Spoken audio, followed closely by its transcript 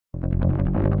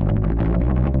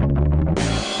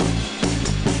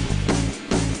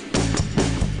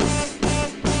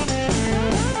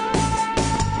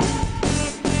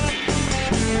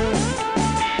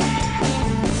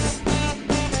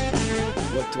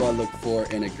what I look for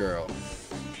in a girl.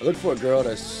 I look for a girl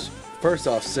that's, first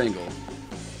off, single.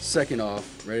 Second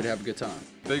off, ready to have a good time.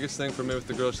 Biggest thing for me with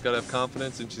the girl, she's got to have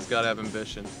confidence and she's got to have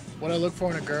ambition. What I look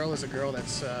for in a girl is a girl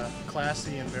that's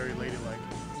classy and very ladylike.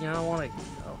 You know, I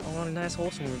want a nice,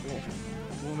 wholesome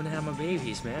woman to have my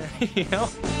babies, man. You know.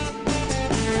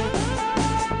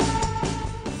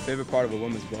 Favorite part of a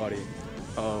woman's body?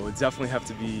 Oh, would definitely have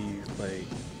to be like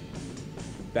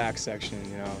the back section,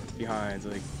 you know, behind.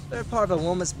 Like, favorite part of a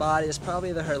woman's body is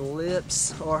probably either her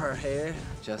lips or her hair.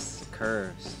 Just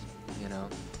curves, you know.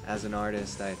 As an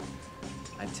artist, I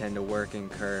tend to work in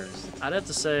curves. I'd have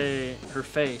to say her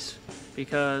face,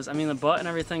 because I mean the butt and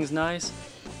everything's nice,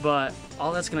 but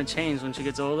all that's gonna change when she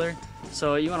gets older.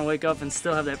 So you want to wake up and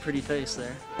still have that pretty face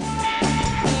there.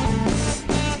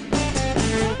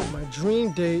 My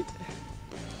dream date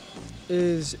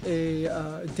is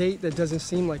a date that doesn't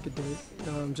seem like a date,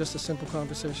 just a simple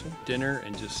conversation. Dinner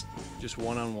and just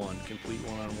one-on-one, complete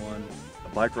one-on-one. A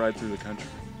bike ride through the country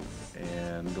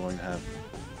and going to have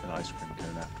an ice cream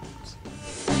cone afterwards.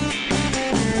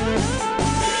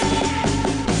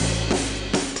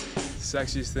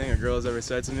 sexiest thing a girl has ever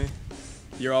said to me?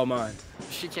 You're all mine.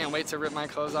 She can't wait to rip my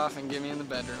clothes off and get me in the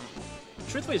bedroom.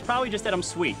 Truthfully, it's probably just that I'm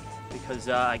sweet, because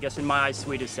I guess in my eyes,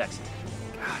 sweet is sexy.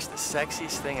 Gosh, the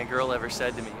sexiest thing a girl ever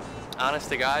said to me. Honest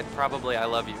to God, probably I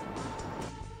love you.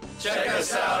 Check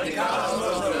us out in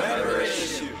Cosmo's November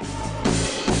issue.